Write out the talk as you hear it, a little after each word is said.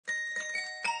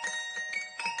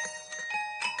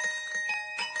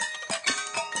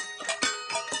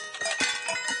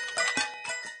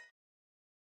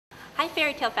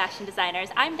Fairytale Fashion designers.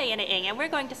 I'm Diana Ng, and we're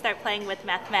going to start playing with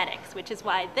mathematics, which is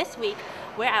why this week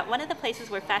we're at one of the places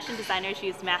where fashion designers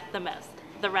use math the most,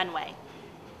 the runway.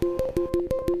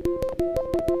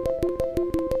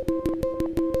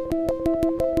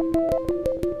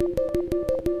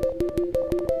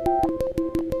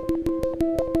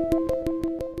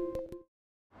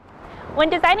 When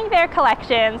designing their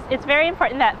collections, it's very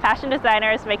important that fashion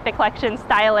designers make the collection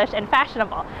stylish and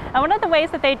fashionable. And one of the ways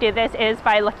that they do this is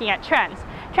by looking at trends.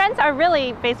 Trends are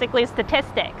really basically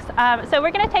statistics. So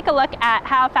we're going to take a look at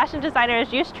how fashion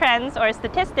designers use trends or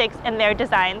statistics in their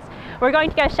designs. We're going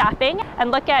to go shopping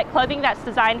and look at clothing that's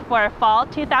designed for fall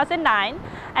 2009.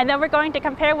 And then we're going to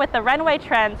compare with the runway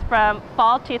trends from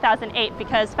fall 2008,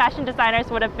 because fashion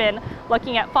designers would have been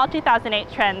looking at fall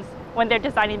 2008 trends when they're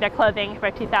designing their clothing for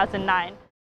 2009.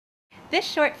 This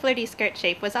short, flirty skirt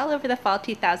shape was all over the fall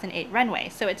 2008 runway,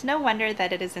 so it's no wonder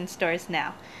that it is in stores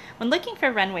now. When looking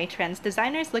for runway trends,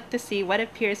 designers look to see what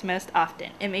appears most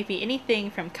often. It may be anything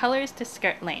from colors to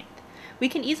skirt length. We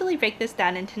can easily break this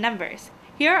down into numbers.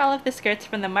 Here are all of the skirts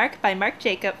from the Marc by Marc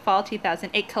Jacob Fall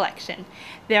 2008 collection.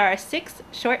 There are 6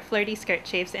 short, flirty skirt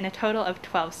shapes and a total of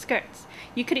 12 skirts.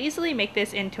 You could easily make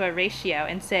this into a ratio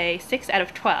and say 6 out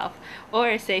of 12,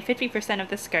 or say 50% of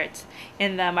the skirts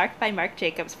in the Marc by Marc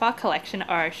Jacob's Fall collection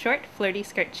are short, flirty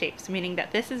skirt shapes, meaning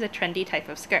that this is a trendy type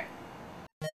of skirt.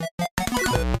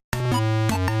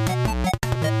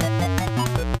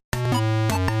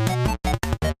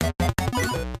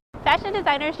 Fashion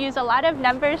designers use a lot of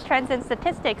numbers, trends, and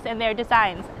statistics in their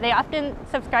designs. They often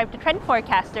subscribe to trend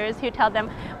forecasters who tell them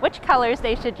which colors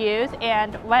they should use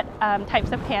and what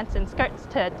types of pants and skirts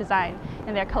to design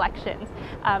in their collections.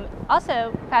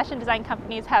 Also, fashion design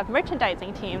companies have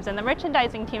merchandising teams, and the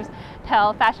merchandising teams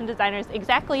tell fashion designers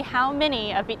exactly how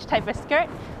many of each type of skirt,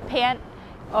 pant,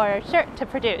 or shirt to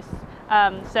produce.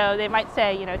 So they might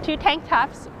say, 2 tank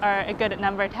tops are a good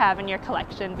number to have in your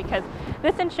collection, because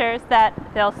this ensures that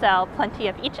they'll sell plenty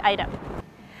of each item.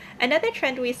 Another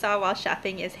trend we saw while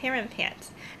shopping is harem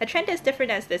pants. A trend as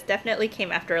different as this definitely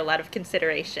came after a lot of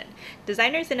consideration.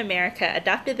 Designers in America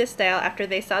adopted this style after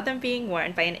they saw them being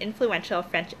worn by an influential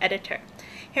French editor.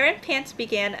 Harem pants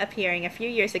began appearing a few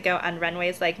years ago on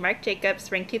runways like Marc Jacob's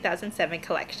Spring 2007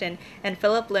 collection and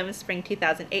Philip Lim's Spring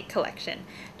 2008 collection.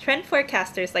 Trend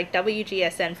forecasters like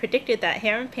WGSN predicted that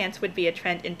harem pants would be a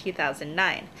trend in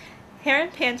 2009.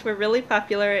 Harem pants were really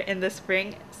popular in the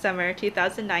Spring-Summer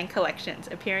 2009 collections,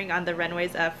 appearing on the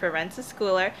runways of Forenza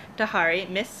Schooler, Tahari,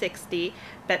 Miss 60,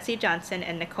 Betsy Johnson,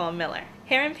 and Nicole Miller.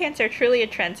 Harem pants are truly a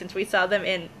trend since we saw them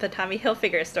in the Tommy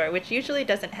Hilfiger store, which usually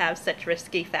doesn't have such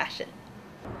risky fashion.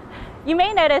 You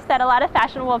may notice that a lot of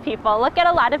fashionable people look at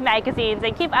a lot of magazines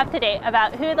and keep up to date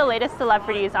about who the latest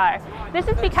celebrities are. This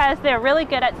is because they're really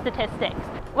good at statistics.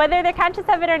 Whether they're conscious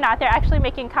of it or not, they're actually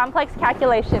making complex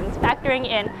calculations, factoring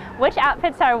in which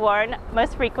outfits are worn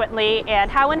most frequently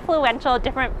and how influential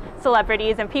different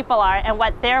celebrities and people are and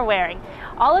what they're wearing.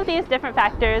 All of these different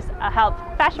factors help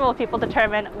fashionable people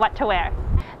determine what to wear.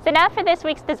 So now for this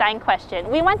week's design question.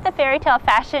 We want the Fairytale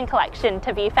Fashion collection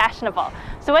to be fashionable.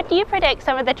 So what do you predict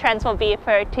some of the trends will be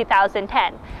for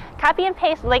 2010? Copy and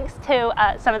paste links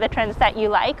to some of the trends that you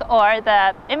like or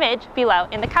the image below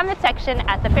in the comment section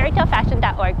at the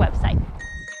fairytalefashion.org website.